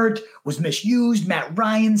 Got hurt, was misused. Matt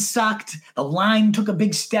Ryan sucked. The line took a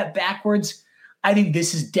big step backwards. I think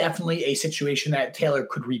this is definitely a situation that Taylor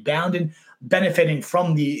could rebound in, benefiting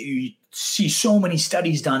from you see so many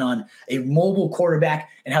studies done on a mobile quarterback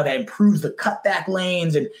and how that improves the cutback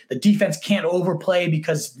lanes, and the defense can't overplay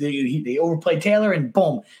because they overplay Taylor, and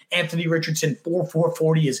boom, Anthony Richardson,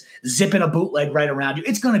 4.40 is zipping a bootleg right around you.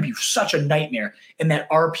 It's going to be such a nightmare in that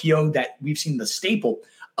RPO that we've seen the staple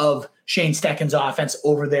of Shane Steichen's offense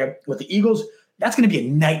over there with the Eagles. That's going to be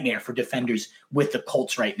a nightmare for defenders with the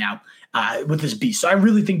Colts right now with this beast. So I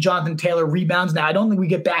really think Jonathan Taylor rebounds. Now, I don't think we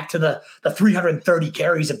get back to the 330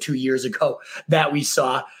 carries of 2 years ago that we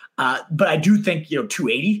saw. But I do think,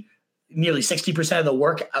 280, nearly 60% of the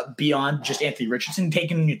work beyond just Anthony Richardson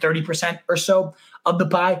taking 30% or so of the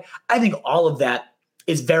pie. I think all of that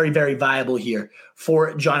is very, very viable here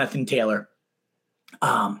for Jonathan Taylor.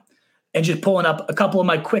 And just pulling up a couple of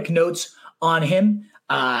my quick notes on him.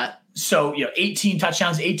 So, 18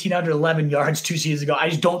 touchdowns, 1,811 yards 2 seasons ago. I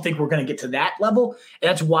just don't think we're going to get to that level. And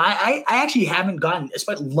that's why I actually haven't gotten,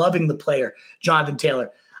 despite loving the player, Jonathan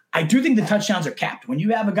Taylor, I do think the touchdowns are capped. When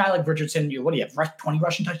you have a guy like Richardson, what do you have, 20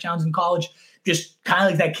 rushing touchdowns in college? Just kind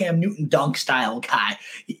of like that Cam Newton dunk style guy.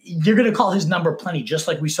 You're going to call his number plenty, just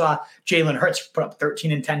like we saw Jalen Hurts put up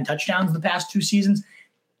 13 and 10 touchdowns the past 2 seasons.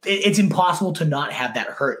 It's impossible to not have that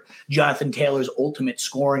hurt Jonathan Taylor's ultimate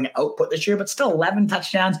scoring output this year, but still 11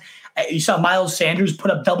 touchdowns. You saw Miles Sanders put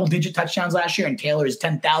up double-digit touchdowns last year, and Taylor is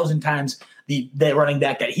 10,000 times the running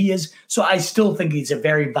back that he is. So I still think he's a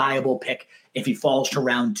very viable pick if he falls to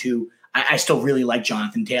round 2. I still really like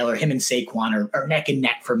Jonathan Taylor. Him and Saquon are neck and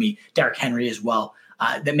neck for me. Derrick Henry as well.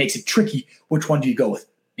 That makes it tricky. Which one do you go with?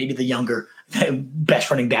 Maybe the younger, best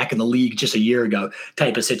running back in the league just a year ago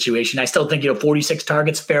type of situation. I still think, 46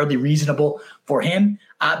 targets, fairly reasonable for him.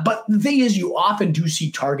 But the thing is, you often do see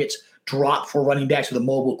targets drop for running backs with a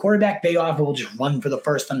mobile quarterback. They often will just run for the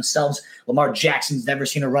first themselves. Lamar Jackson's never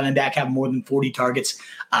seen a running back have more than 40 targets.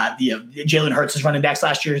 Jalen Hurts' running backs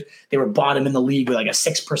last year, they were bottom in the league with like a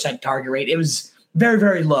 6% target rate. It was very,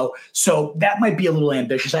 very low. So that might be a little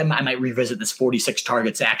ambitious. I might revisit this 46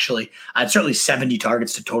 targets, actually. Certainly 70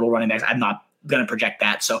 targets to total running backs. I'm not going to project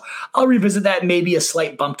that. So I'll revisit that, maybe a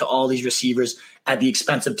slight bump to all these receivers at the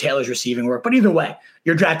expense of Taylor's receiving work. But either way,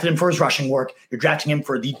 you're drafting him for his rushing work. You're drafting him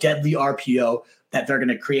for the deadly RPO that they're going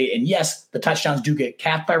to create. And yes, the touchdowns do get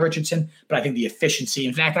capped by Richardson, but I think the efficiency,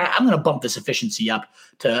 in fact, I'm going to bump this efficiency up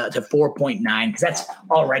to 4.9 because that's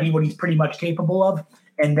already what he's pretty much capable of.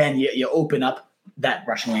 And then you open up that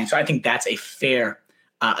rushing lane. So I think that's a fair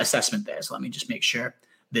assessment there. So let me just make sure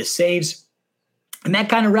this saves. And that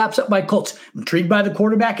kind of wraps up my Colts. I'm intrigued by the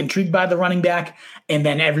quarterback, intrigued by the running back, and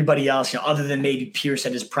then everybody else, other than maybe Pierce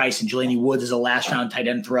at his price and Jelani Woods as a last-round tight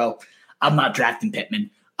end throw, I'm not drafting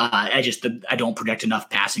Pittman. I don't project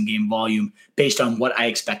enough passing game volume based on what I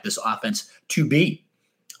expect this offense to be.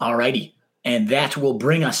 All righty. And that will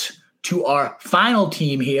bring us to our final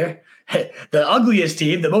team here, the ugliest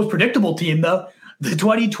team, the most predictable team, though, the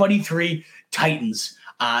 2023 Titans.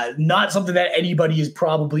 Not something that anybody is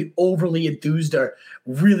probably overly enthused or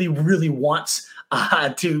really, really wants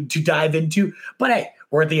to dive into. But hey,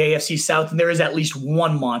 we're at the AFC South, and there is at least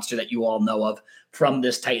one monster that you all know of from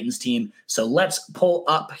this Titans team. So let's pull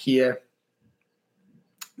up here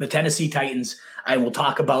the Tennessee Titans. I will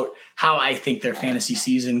talk about how I think their fantasy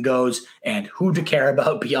season goes and who to care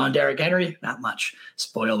about beyond Derrick Henry. Not much.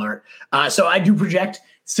 Spoiler alert. So I do project,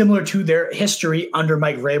 similar to their history under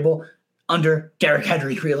Mike Vrabel, under Derrick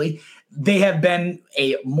Henry, really, they have been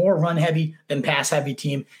a more run-heavy than pass-heavy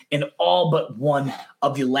team in all but one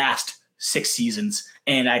of the last 6 seasons.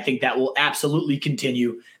 And I think that will absolutely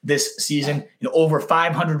continue this season. Over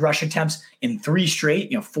 500 rush attempts in 3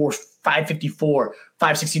 straight, 554,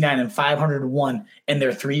 569, and 501 in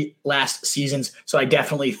their 3 last seasons. So I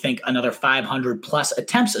definitely think another 500-plus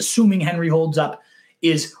attempts, assuming Henry holds up,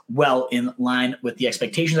 is well in line with the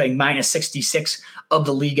expectations. I think minus 66 of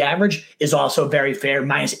the league average is also very fair.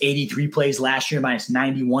 Minus 83 plays last year, minus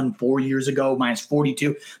 91 4 years ago, minus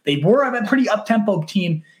 42. They were a pretty up-tempo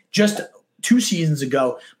team just 2 seasons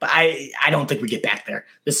ago, but I don't think we get back there.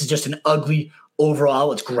 This is just an ugly overall.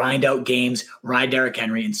 Let's grind out games, ride Derrick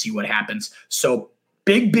Henry, and see what happens. So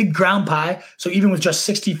big ground pie. So even with just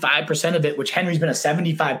 65% of it, which Henry's been a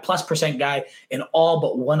 75+% guy in all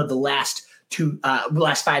but one of the last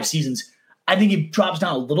 5 seasons, I think it drops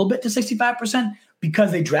down a little bit to 65%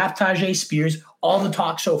 because they draft Tajay Spears. All the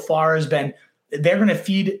talk so far has been they're going to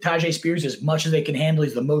feed Tajay Spears as much as they can handle.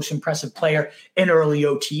 He's the most impressive player in early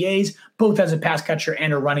OTAs, both as a pass catcher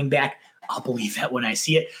and a running back. I'll believe that when I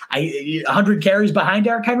see it. 100 carries behind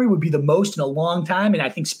Derrick Henry would be the most in a long time, and I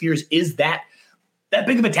think Spears is that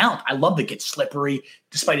big of a talent. I love the kid. Slippery,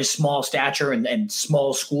 despite his small stature and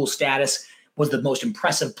small school status, was the most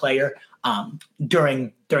impressive player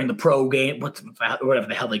during the pro game, whatever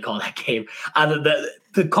the hell they call that game,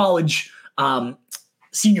 the college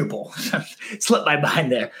Senior Bowl. Slipped my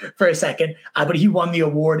mind there for a second, but he won the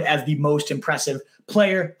award as the most impressive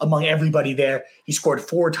player among everybody there. He scored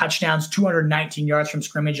 4 touchdowns, 219 yards from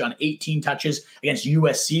scrimmage on 18 touches against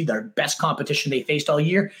USC, their best competition they faced all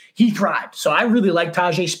year. He thrived. So I really like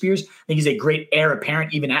Tajay Spears. I think he's a great heir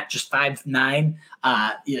apparent, even at just 5'9".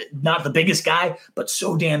 Not the biggest guy, but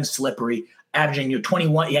so damn slippery. Averaging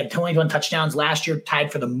 21, he had 21 touchdowns last year,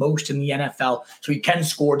 tied for the most in the NFL. So he can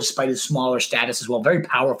score despite his smaller status as well. Very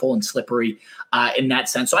powerful and slippery in that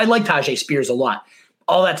sense. So I like Tajay Spears a lot.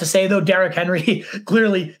 All that to say, though, Derrick Henry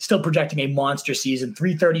clearly still projecting a monster season.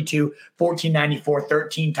 332, 1494,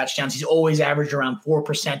 13 touchdowns. He's always averaged around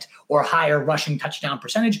 4% or higher rushing touchdown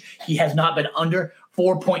percentage. He has not been under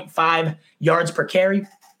 4.5 yards per carry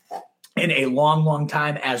in a long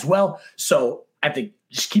time as well. So I think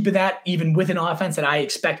just keeping that, even with an offense that I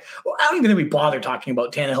expect. Well, I don't even think we bother talking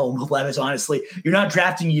about Tannehill and Levis, honestly. You're not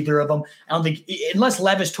drafting either of them. I don't think, unless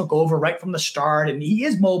Levis took over right from the start, and he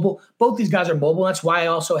is mobile. Both these guys are mobile. That's why I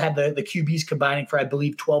also had the QBs combining for, I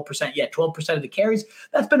believe, 12%. Yeah, 12% of the carries.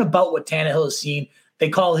 That's been about what Tannehill has seen. They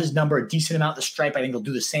call his number a decent amount the stripe. I think they'll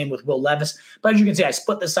do the same with Will Levis. But as you can see, I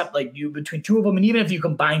split this up between 2 of them. And even if you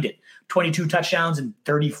combined it, 22 touchdowns and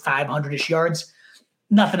 3,500-ish yards,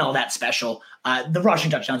 nothing all that special. The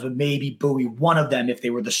rushing touchdowns would maybe buoy one of them if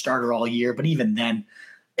they were the starter all year. But even then,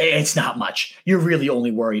 it's not much. You're really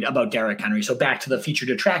only worried about Derrick Henry. So back to the featured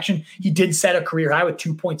attraction. He did set a career high with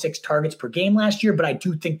 2.6 targets per game last year. But I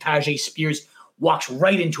do think Tajay Spears walks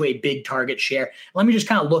right into a big target share. Let me just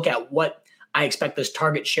kind of look at what I expect this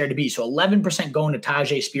target share to be. So 11% going to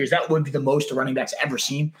Tajay Spears. That would be the most the running backs ever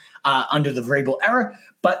seen under the Vrabel era.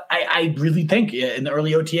 But I really think in the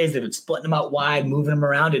early OTAs, they've been splitting them out wide, moving them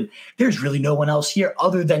around, and there's really no one else here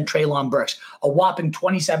other than Treylon Burks, a whopping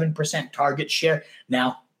 27% target share.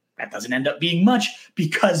 Now, that doesn't end up being much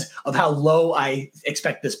because of how low I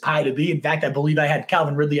expect this pie to be. In fact, I believe I had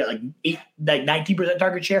Calvin Ridley at like 19%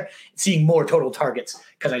 target share, seeing more total targets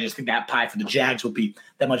because I just think that pie for the Jags will be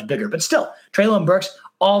that much bigger. But still, Treylon Burks,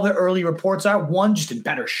 all the early reports are, one, just in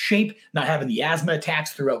better shape, not having the asthma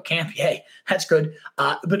attacks throughout camp. Hey, that's good.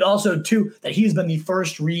 But also, two, that he's been the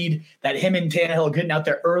first read that him and Tannehill are getting out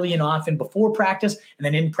there early and often before practice. And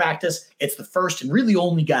then in practice, it's the first and really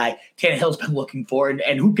only guy Tannehill's been looking for.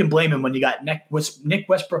 And who can blame him when you got Nick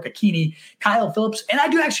Westbrook-Akini, Kyle Phillips, and I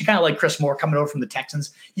do actually kind of like Chris Moore coming over from the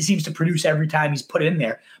Texans. He seems to produce every time he's put in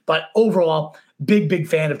there. But overall, big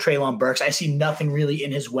fan of Treylon Burks. I see nothing really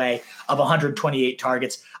in his way of 128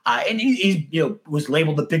 targets. And he was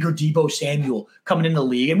labeled the bigger Deebo Samuel coming in the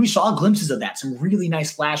league. And we saw glimpses of that, some really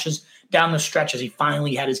nice flashes down the stretch as he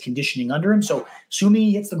finally had his conditioning under him. So assuming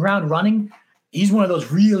he hits the ground running, he's one of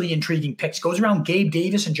those really intriguing picks. Goes around Gabe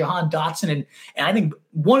Davis and Jahan Dotson. And I think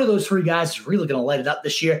one of those three guys is really going to light it up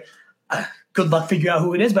this year. Good luck figuring out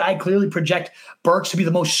who it is, but I clearly project Burks to be the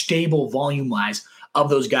most stable volume-wise of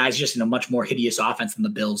those guys, just in a much more hideous offense than the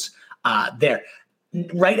Bills there.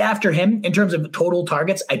 Right after him, in terms of total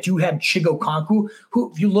targets, I do have Chigo Konku, who,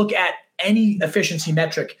 if you look at any efficiency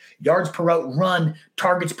metric, yards per route run,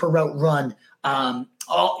 targets per route run,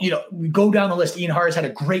 we go down the list. Ian Harris had a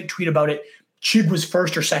great tweet about it. Chig was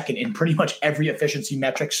first or second in pretty much every efficiency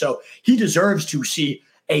metric, so he deserves to see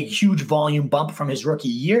a huge volume bump from his rookie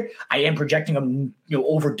year. I am projecting him,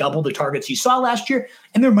 over double the targets he saw last year,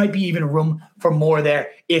 and there might be even room for more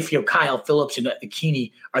there if Kyle Phillips and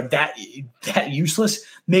Akini are that useless.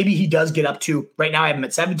 Maybe he does get up to, right now I have him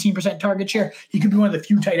at 17% target share. He could be one of the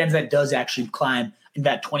few tight ends that does actually climb in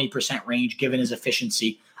that 20% range given his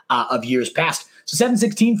efficiency of years past. So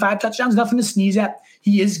 7-16, 5 touchdowns, nothing to sneeze at.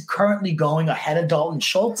 He is currently going ahead of Dalton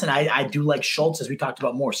Schultz, and I do like Schultz, as we talked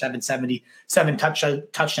about more, 777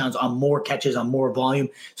 touchdowns on more catches, on more volume.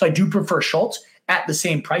 So I do prefer Schultz at the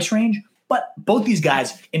same price range. But both these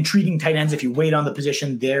guys, intriguing tight ends, if you wait on the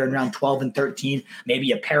position there in around 12 and 13, maybe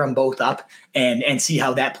you pair them both up and see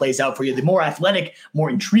how that plays out for you. The more athletic, more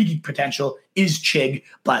intriguing potential is Chig,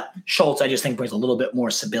 but Schultz, I just think, brings a little bit more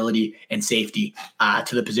stability and safety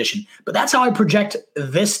to the position. But that's how I project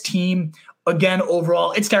this team. Again,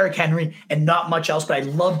 overall, it's Derrick Henry and not much else, but I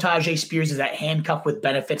love Tajay Spears as that handcuff with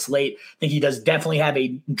benefits late. I think he does definitely have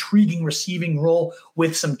an intriguing receiving role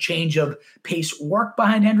with some change of pace work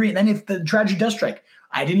behind Henry. And then if the tragedy does strike,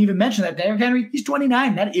 I didn't even mention that Derrick Henry, he's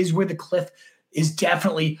 29. That is where the cliff is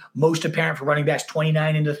definitely most apparent for running backs,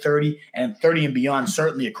 29 into 30, and 30 and beyond,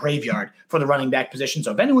 certainly a graveyard for the running back position.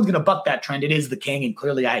 So if anyone's going to buck that trend, it is the king, and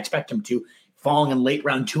clearly I expect him to. Falling in late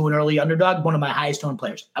round 2 and early underdog, one of my highest owned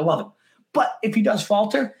players. I love him. But if he does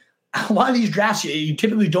falter, a lot of these drafts, you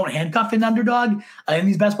typically don't handcuff an underdog in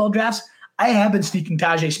these best ball drafts. I have been sneaking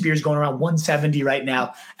Tajay Spears going around 170 right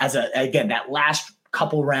now as, again, that last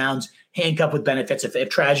couple rounds, handcuff with benefits. If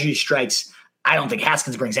tragedy strikes, I don't think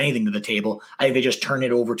Haskins brings anything to the table. I think they just turn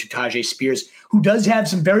it over to Tajay Spears, who does have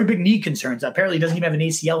some very big knee concerns. Apparently, he doesn't even have an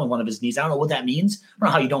ACL in one of his knees. I don't know what that means. I don't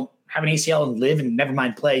know how you don't have an ACL and live and never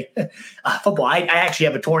mind play football. I actually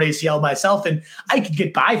have a torn ACL myself, and I could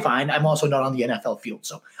get by fine. I'm also not on the NFL field,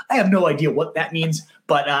 so I have no idea what that means.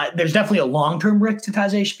 But there's definitely a long-term risk to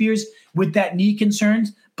Tajay Spears with that knee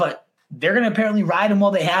concerns, but they're going to apparently ride him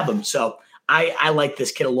while they have him. So I like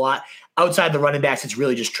this kid a lot. Outside the running backs, it's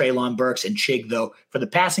really just Treylon Burks and Chig, though, for the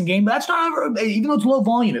passing game. But that's not ever, even though it's low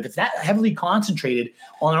volume, if it's that heavily concentrated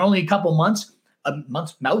on only a couple months,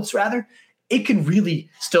 it can really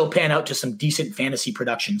still pan out to some decent fantasy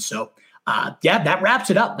production. So, that wraps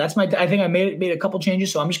it up. I think I made a couple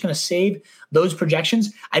changes, so I'm just going to save those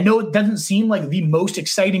projections. I know it doesn't seem like the most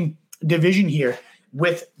exciting division here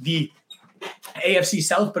with the AFC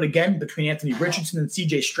South, but again, between Anthony Richardson and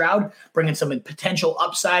CJ Stroud, bringing some potential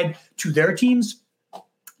upside to their teams,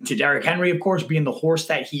 to Derrick Henry, of course, being the horse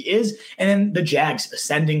that he is, and then the Jags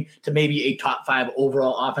ascending to maybe a top 5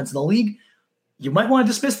 overall offense in the league. You might want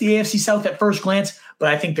to dismiss the AFC South at first glance,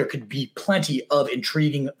 but I think there could be plenty of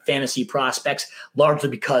intriguing fantasy prospects, largely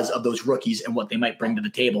because of those rookies and what they might bring to the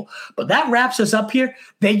table. But that wraps us up here.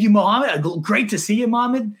 Thank you, Mohammed. Great to see you,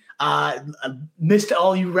 Mohammed. Missed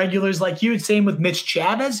all you regulars like you. Same with Mitch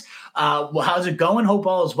Chavez. How's it going? Hope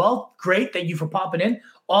all is well. Great. Thank you for popping in.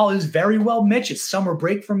 All is very well, Mitch. It's summer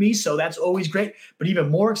break for me, so that's always great. But even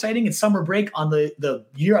more exciting, it's summer break on the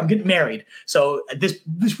year I'm getting married. So this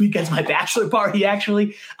weekend's my bachelor party,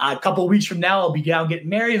 actually. A couple of weeks from now, I'll be down getting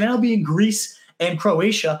married, and then I'll be in Greece and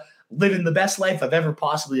Croatia living the best life I've ever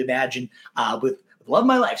possibly imagined with love of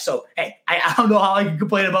my life. So, hey, I don't know how I can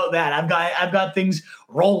complain about that. I've got things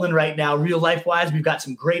rolling right now, real life wise. We've got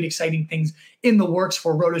some great, exciting things in the works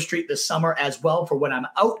for Roto Street this summer as well for when I'm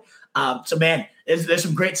out. So, man, There's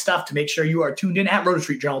some great stuff to make sure you are tuned in at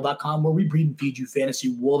rotostreetjournal.com, where we breed and feed you fantasy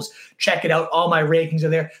wolves. Check it out. All my rankings are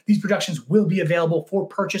there. These projections will be available for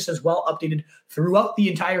purchase as well, updated throughout the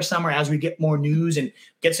entire summer as we get more news and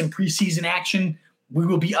get some preseason action. We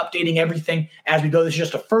will be updating everything as we go. This is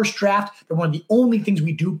just a first draft. They're one of the only things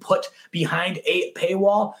we do put behind a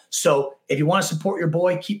paywall. So if you want to support your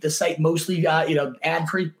boy, keep the site mostly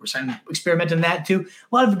ad-free. We're experimenting that too.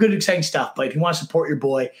 A lot of good, exciting stuff. But if you want to support your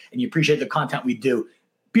boy and you appreciate the content we do,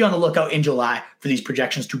 be on the lookout in July for these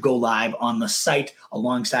projections to go live on the site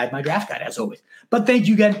alongside my draft guide, as always. But thank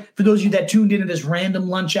you again for those of you that tuned in at this random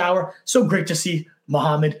lunch hour. So great to see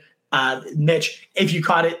Mohammed, Mitch. If you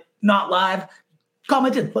caught it not live,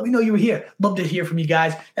 comment in. Let me know you were here. Love to hear from you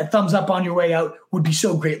guys. That thumbs up on your way out would be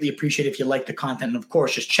so greatly appreciated if you like the content. And of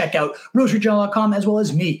course, just check out rotostreetjournal.com as well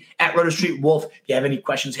as me at rotostreetwolf. If you have any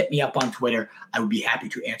questions, hit me up on Twitter. I would be happy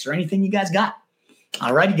to answer anything you guys got.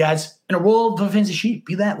 All righty, guys. In a world of fantasy sheep,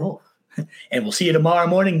 be that wolf. And we'll see you tomorrow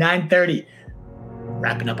morning, 9:30.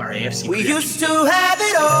 Wrapping up our AFC. We used to have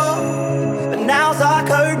it all, but now's our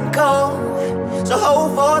curtain call. So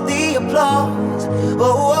hold for the applause. Oh,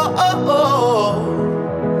 oh, oh,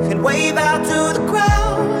 oh. And wave out to the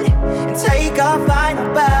crowd and take our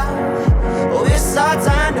final bow. Oh, it's our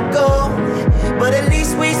time to go, but at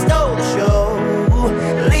least we stole the show.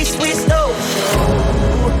 At least we stole the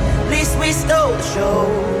show. At least we stole the show.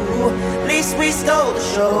 At least we stole the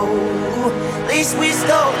show. At least we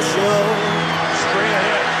stole the show. Straight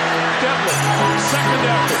ahead. Devlin, second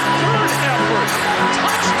effort, third effort,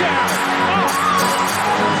 touchdown.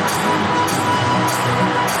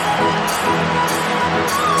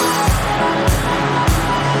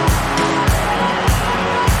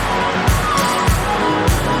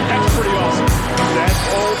 That's pretty awesome. That's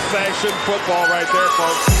old-fashioned football right there,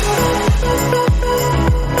 folks.